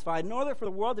satisfied. In order for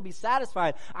the world to be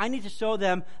satisfied, I need to show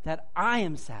them that I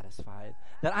am satisfied,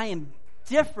 that I am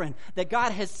different, that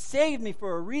God has saved me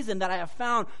for a reason, that I have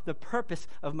found the purpose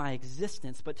of my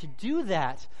existence. But to do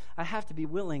that, I have to be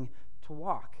willing to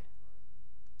walk.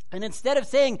 And instead of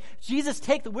saying, "Jesus,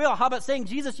 take the wheel," how about saying,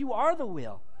 "Jesus, you are the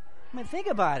wheel"? I mean, think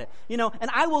about it. And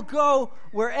I will go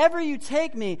wherever you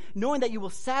take me, knowing that you will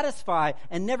satisfy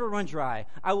and never run dry.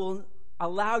 I will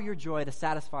allow your joy to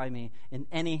satisfy me in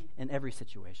any and every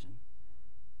situation.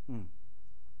 Let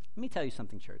me tell you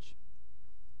something, church.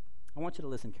 I want you to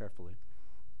listen carefully.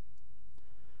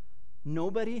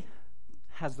 Nobody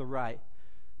has the right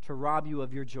to rob you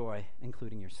of your joy,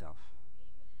 including yourself.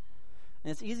 And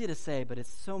it's easy to say, but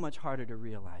it's so much harder to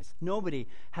realize. Nobody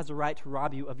has a right to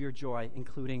rob you of your joy,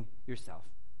 including yourself.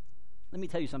 Let me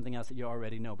tell you something else that you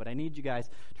already know, but I need you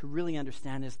guys to really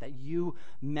understand this, that you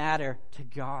matter to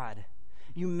God.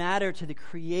 You matter to the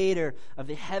Creator of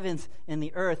the heavens and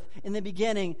the earth. In the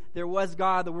beginning, there was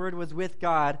God, the Word was with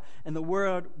God, and the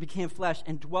Word became flesh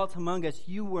and dwelt among us.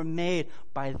 You were made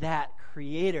by that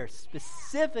Creator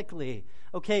specifically.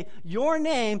 Okay, your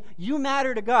name, you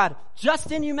matter to God.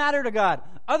 Justin, you matter to God.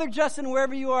 Other Justin,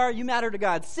 wherever you are, you matter to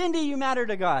God. Cindy, you matter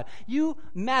to God. You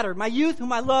matter. My youth,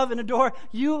 whom I love and adore,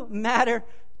 you matter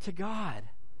to God.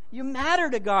 You matter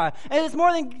to God. And it's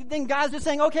more than God's just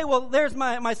saying, "Okay, well, there's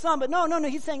my son." But no.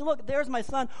 He's saying, "Look, there's my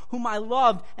son whom I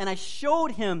loved, and I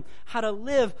showed him how to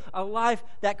live a life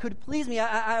that could please me.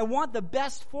 I want the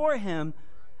best for him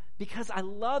because I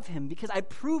love him, because I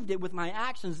proved it with my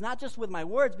actions, not just with my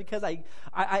words, because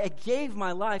I gave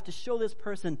my life to show this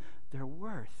person their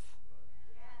worth."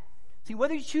 See,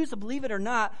 whether you choose to believe it or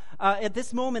not, at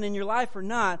this moment in your life or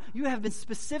not, you have been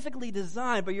specifically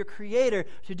designed by your Creator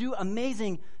to do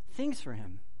amazing things for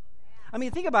him. I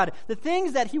mean, think about it. The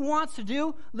things that he wants to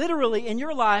do, literally, in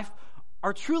your life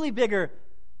are truly bigger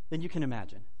than you can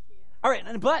imagine. All right,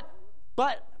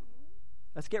 but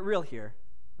let's get real here,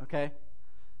 okay?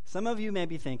 Some of you may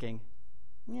be thinking,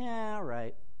 "Yeah, all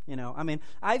right.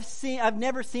 I've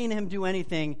never seen him do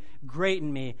anything great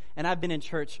in me, and I've been in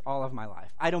church all of my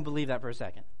life. I don't believe that for a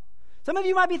second." Some of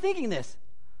you might be thinking this.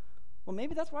 Well,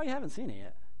 maybe that's why you haven't seen it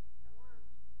yet.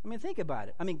 I mean, think about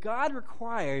it. God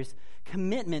requires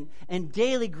commitment and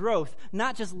daily growth,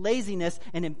 not just laziness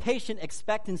and impatient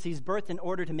expectancies birthed in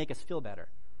order to make us feel better.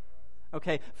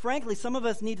 Okay, frankly, some of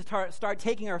us need to start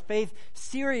taking our faith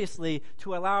seriously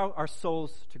to allow our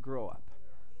souls to grow up.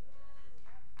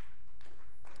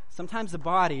 Sometimes the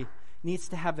body needs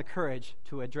to have the courage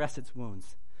to address its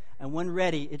wounds. And when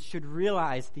ready, it should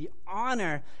realize the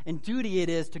honor and duty it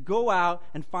is to go out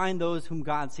and find those whom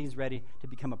God sees ready to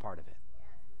become a part of it.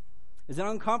 Is it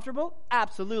uncomfortable?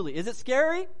 Absolutely. Is it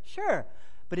scary? Sure.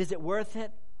 But is it worth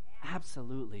it?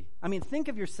 Absolutely. Think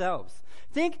of yourselves.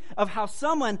 Think of how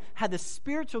someone had the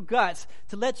spiritual guts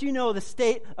to let you know the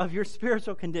state of your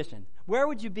spiritual condition. Where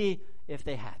would you be if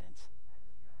they hadn't?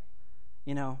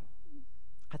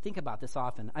 I think about this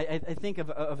often. I think of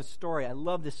a story. I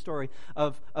love this story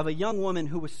of a young woman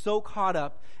who was so caught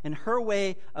up in her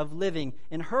way of living,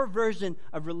 in her version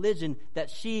of religion, that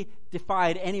she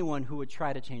defied anyone who would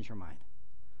try to change her mind.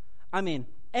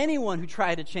 Anyone who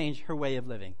tried to change her way of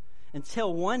living.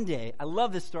 until one day, I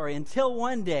love this story, until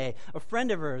one day a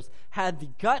friend of hers had the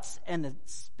guts and the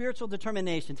spiritual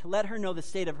determination to let her know the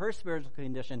state of her spiritual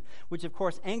condition, which of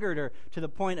course angered her to the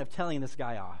point of telling this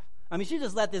guy off. I mean, she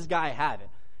just let this guy have it.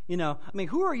 You know, I mean,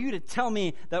 who are you to tell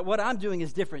me that what I'm doing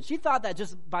is different? She thought that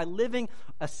just by living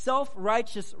a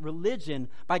self-righteous religion,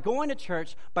 by going to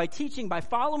church, by teaching, by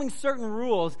following certain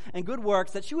rules and good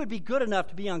works, that she would be good enough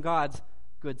to be on God's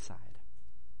good side.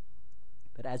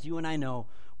 But as you and I know,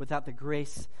 without the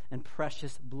grace and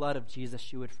precious blood of Jesus,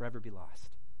 she would forever be lost.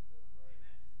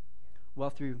 Well,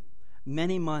 through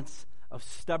many months of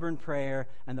stubborn prayer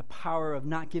and the power of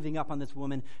not giving up on this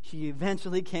woman, she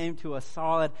eventually came to a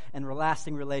solid and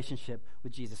lasting relationship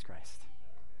with Jesus Christ.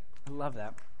 I love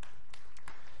that.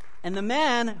 And the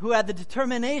man who had the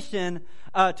determination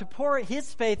to pour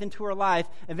his faith into her life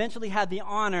eventually had the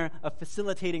honor of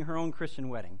facilitating her own Christian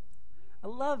wedding. I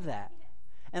love that.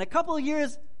 And a couple of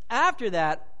years after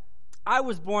that, I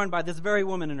was born by this very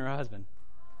woman and her husband.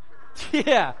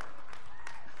 Yeah.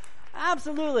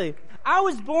 Absolutely. I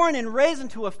was born and raised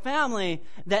into a family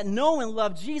that know and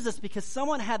love Jesus because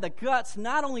someone had the guts to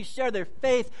not only share their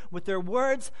faith with their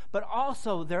words, but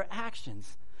also their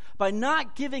actions, by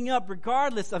not giving up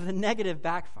regardless of the negative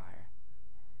backfire.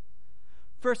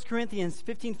 1 Corinthians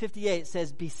 15:58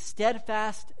 says, "Be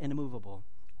steadfast and immovable,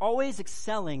 always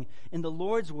excelling in the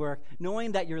Lord's work,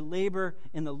 knowing that your labor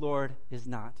in the Lord is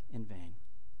not in vain."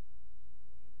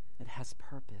 It has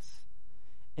purpose.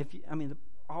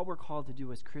 All we're called to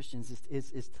do as Christians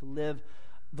is to live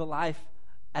the life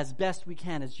as best we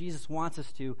can, as Jesus wants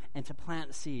us to, and to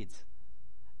plant seeds.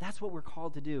 That's what we're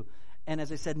called to do. And as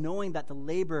I said, knowing that the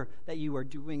labor that you are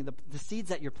doing, the seeds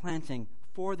that you're planting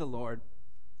for the Lord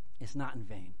is not in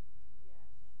vain.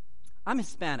 I'm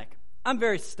Hispanic. I'm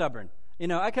very stubborn. You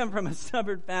know, I come from a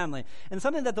stubborn family. And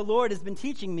something that the Lord has been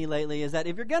teaching me lately is that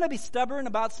if you're going to be stubborn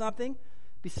about something,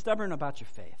 be stubborn about your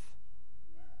faith.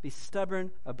 Be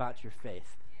stubborn about your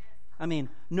faith. I mean,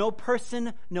 no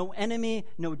person, no enemy,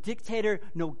 no dictator,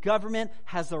 no government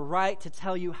has the right to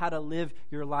tell you how to live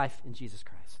your life in Jesus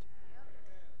Christ.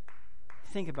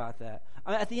 Think about that.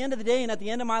 At the end of the day and at the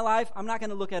end of my life, I'm not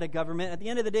going to look at a government. At the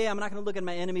end of the day, I'm not going to look at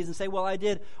my enemies and say, well, I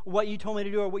did what you told me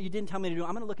to do or what you didn't tell me to do.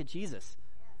 I'm going to look at Jesus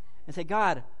and say,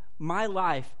 God, my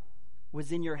life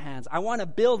was in your hands. I want to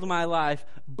build my life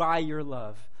by your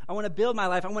love. I want to build my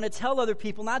life. I want to tell other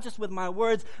people, not just with my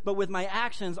words, but with my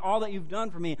actions, all that you've done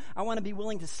for me. I want to be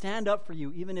willing to stand up for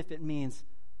you, even if it means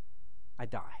I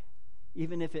die,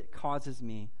 even if it causes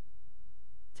me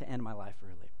to end my life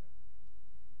early.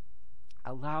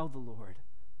 Allow the Lord,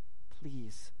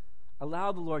 please,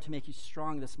 allow the Lord to make you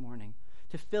strong this morning,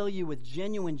 to fill you with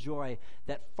genuine joy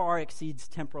that far exceeds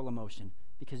temporal emotion.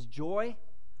 Because joy,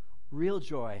 real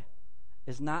joy,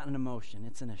 is not an emotion,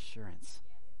 it's an assurance.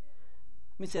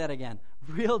 Let me say that again.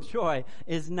 Real joy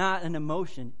is not an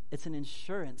emotion, it's an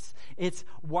assurance. It's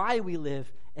why we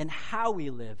live and how we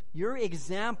live. Your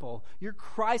example, your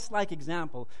Christ-like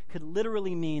example, could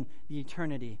literally mean the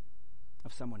eternity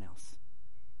of someone else.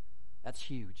 That's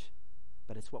huge,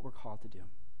 but it's what we're called to do.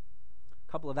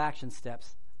 A couple of action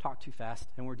steps. Talk too fast,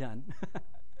 and we're done.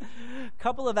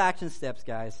 Couple of action steps,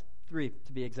 guys. 3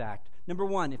 to be exact. Number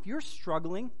 1, if you're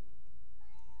struggling,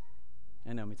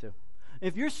 I know, me too.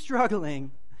 If you're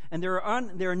struggling, and there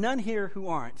are none here who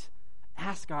aren't,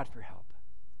 ask God for help.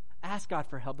 Ask God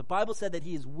for help. The Bible said that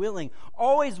He is willing,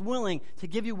 always willing, to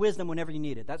give you wisdom whenever you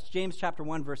need it. That's James chapter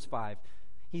 1, verse 5.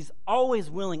 He's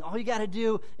always willing. All you got to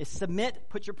do is submit,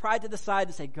 put your pride to the side,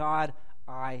 and say, God,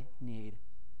 I need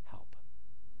help.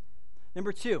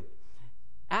 Number 2,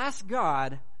 ask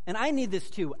God, and I need this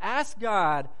too, ask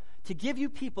God to give you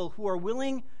people who are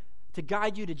willing to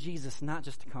guide you to Jesus, not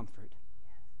just to comfort.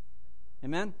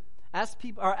 Amen?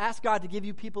 Ask God to give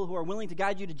you people who are willing to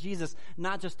guide you to Jesus,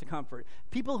 not just to comfort.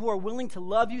 People who are willing to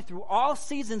love you through all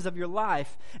seasons of your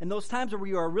life, and those times where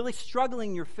you are really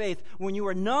struggling in your faith, when you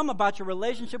are numb about your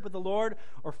relationship with the Lord,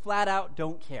 or flat out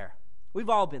don't care. We've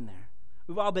all been there.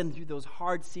 We've all been through those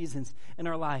hard seasons in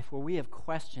our life where we have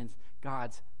questioned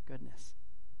God's goodness.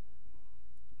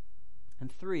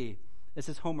 And 3, this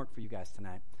is homework for you guys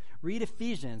tonight. Read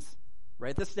Ephesians.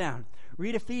 Write this down.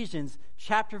 Read Ephesians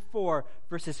chapter 4,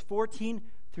 verses 14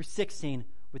 through 16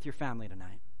 with your family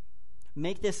tonight.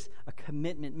 Make this a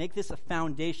commitment. Make this a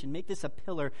foundation. Make this a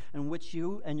pillar in which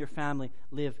you and your family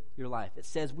live your life. It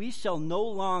says, we shall no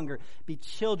longer be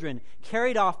children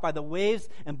carried off by the waves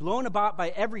and blown about by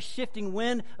every shifting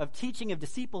wind of teaching of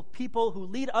deceitful people who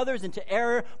lead others into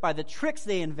error by the tricks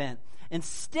they invent.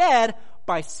 Instead,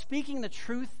 by speaking the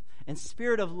truth and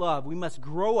spirit of love, we must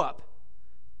grow up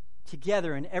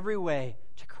together in every way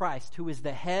to Christ, who is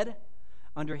the head.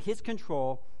 Under His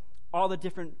control, All the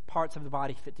different parts of the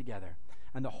body fit together,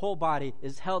 and the whole body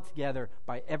is held together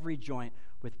by every joint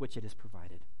with which it is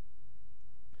provided.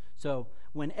 So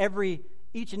when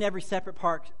each and every separate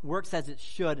part works as it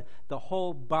should, the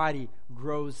whole body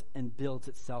grows and builds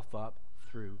itself up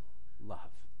through love.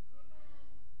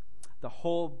 The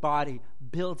whole body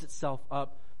builds itself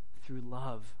up through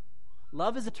love.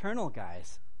 Love is eternal,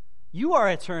 guys. You are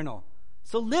eternal.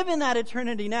 So live in that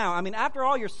eternity now. I mean, after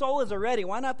all, your soul is already.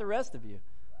 Why not the rest of you?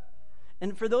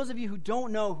 And for those of you who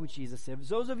don't know who Jesus is,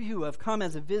 those of you who have come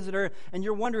as a visitor and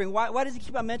you're wondering, why does he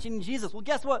keep on mentioning Jesus? Well,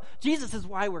 guess what? Jesus is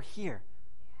why we're here.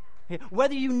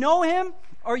 Whether you know him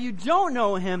or you don't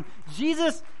know him,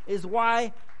 Jesus is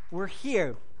why we're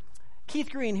here.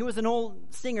 Keith Green, he was an old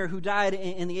singer who died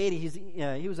in the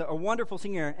 80s. He was a wonderful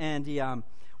singer, and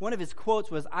one of his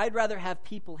quotes was, "I'd rather have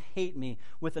people hate me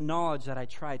with the knowledge that I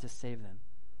tried to save them."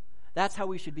 That's how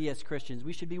we should be as Christians.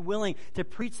 We should be willing to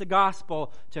preach the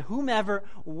gospel to whomever,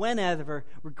 whenever,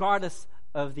 regardless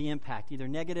of the impact, either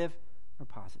negative or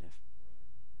positive.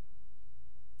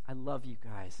 I love you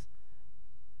guys.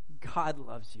 God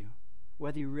loves you,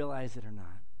 whether you realize it or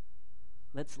not.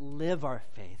 Let's live our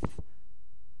faith.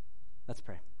 Let's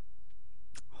pray.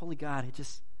 Holy God,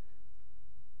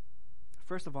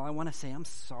 first of all, I want to say I'm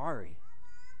sorry.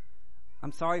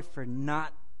 I'm sorry for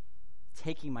not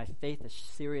taking my faith as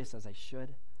serious as I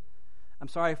should. I'm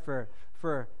sorry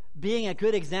for being a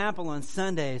good example on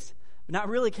Sundays, but not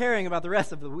really caring about the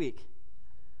rest of the week.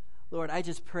 Lord, I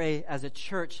just pray as a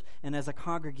church and as a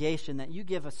congregation that you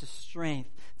give us the strength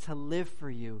to live for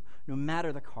you no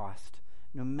matter the cost,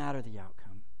 no matter the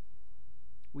outcome.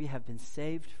 We have been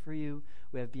saved for you.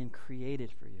 We have been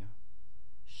created for you.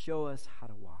 Show us how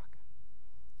to walk.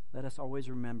 Let us always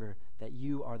remember that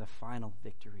you are the final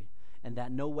victory, and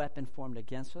that no weapon formed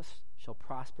against us shall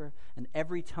prosper, and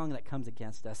every tongue that comes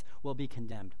against us will be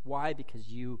condemned. Why? Because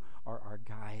you are our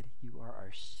guide. You are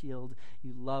our shield.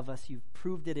 You love us. You've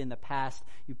proved it in the past.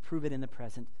 You prove it in the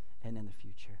present and in the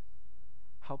future.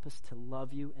 Help us to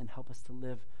love you and help us to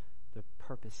live the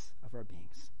purpose of our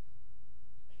beings.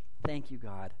 Thank you,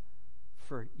 God,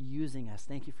 for using us.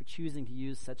 Thank you for choosing to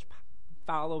use such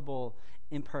fallible,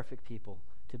 imperfect people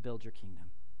to build your kingdom.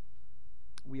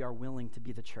 We are willing to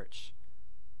be the church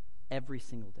every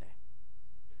single day.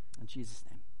 In Jesus'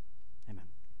 name, amen.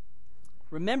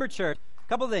 Remember, church, a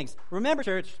couple of things. Remember,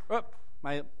 church,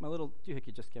 my little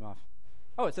doohickey just came off.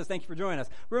 Oh, it says thank you for joining us.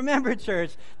 Remember,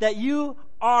 church, that you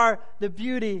are the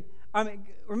beauty.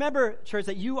 Remember, church,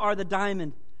 that you are the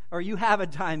diamond, or you have a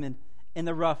diamond in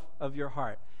the rough of your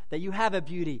heart, that you have a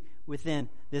beauty within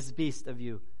this beast of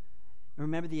you.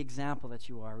 Remember the example that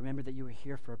you are. Remember that you are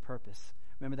here for a purpose.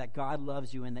 Remember that God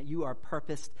loves you and that you are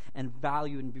purposed and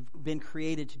valued and been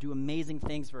created to do amazing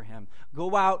things for him.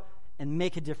 Go out and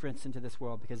make a difference into this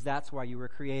world, because that's why you were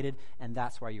created and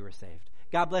that's why you were saved.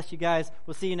 God bless you guys.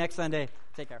 We'll see you next Sunday.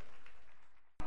 Take care.